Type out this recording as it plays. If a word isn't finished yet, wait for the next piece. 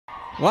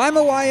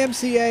Lima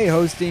YMCA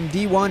hosting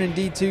D1 and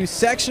D2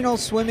 sectional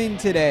swimming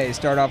today.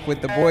 Start off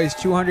with the boys'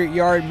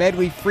 200-yard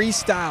medley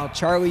freestyle.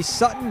 Charlie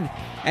Sutton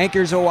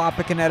anchors a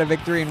Wapakoneta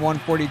victory in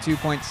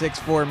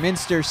 142.64.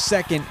 Minster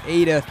second,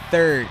 Ada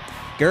third.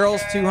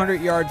 Girls'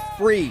 200-yard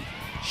free.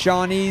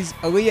 Shawnee's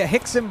Aaliyah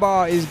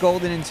Hicksonbaugh is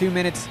golden in 2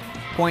 minutes,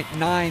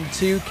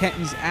 .92.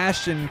 Kenton's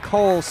Ashton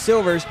Cole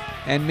silvers,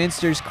 and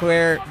Minster's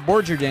Claire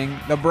Borgerding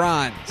the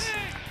bronze.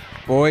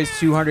 Boys'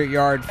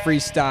 200-yard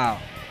freestyle.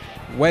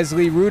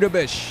 Wesley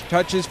Rudabush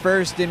touches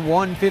first in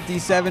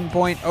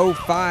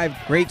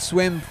 157.05. Great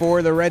swim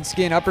for the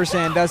Redskin. Upper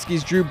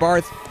Sandusky's Drew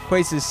Barth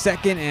places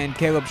second, and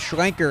Caleb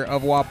Schlenker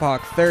of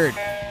Wapak third.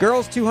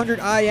 Girls 200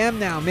 IM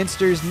now.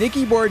 Minster's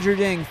Nikki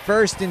Borgerding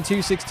first in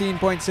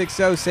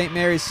 216.60. St.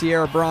 Mary's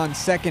Sierra Braun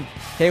second.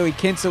 Haley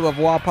Kinsel of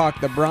Wapak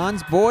the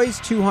bronze. Boys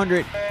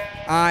 200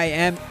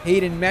 IM.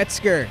 Hayden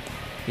Metzger.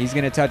 He's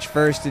going to touch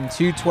first in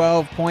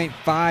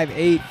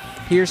 212.58.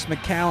 Pierce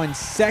McCowan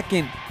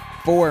second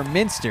for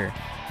Minster.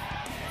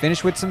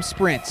 Finish with some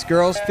sprints.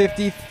 Girls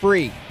 50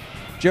 free.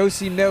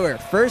 Josie Miller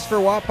first for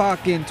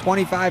Wapak in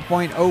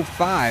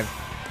 25.05.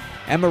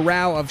 Emma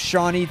Rao of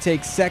Shawnee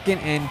takes second,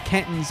 and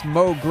Kenton's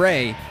Mo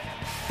Gray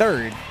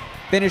third.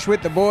 Finish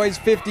with the boys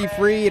 50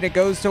 free, and it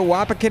goes to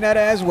Wapakoneta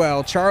as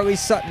well. Charlie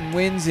Sutton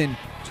wins in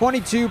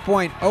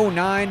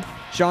 22.09.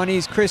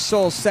 Shawnee's Chris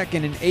Soul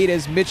second, and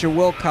Ada's Mitchell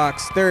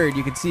Wilcox third.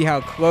 You can see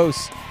how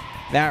close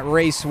that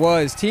race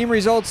was. Team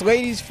results,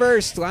 ladies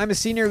first. Lima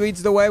Senior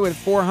leads the way with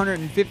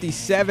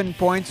 457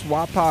 points.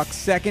 Wapak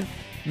second.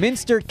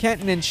 Minster,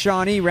 Kenton, and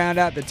Shawnee round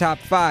out the top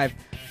five.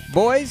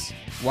 Boys,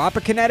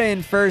 Wapakoneta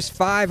in first,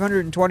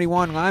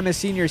 521. Lima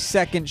Senior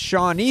second.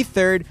 Shawnee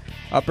third.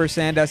 Upper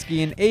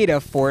Sandusky and Ada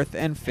fourth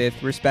and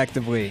fifth,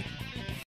 respectively.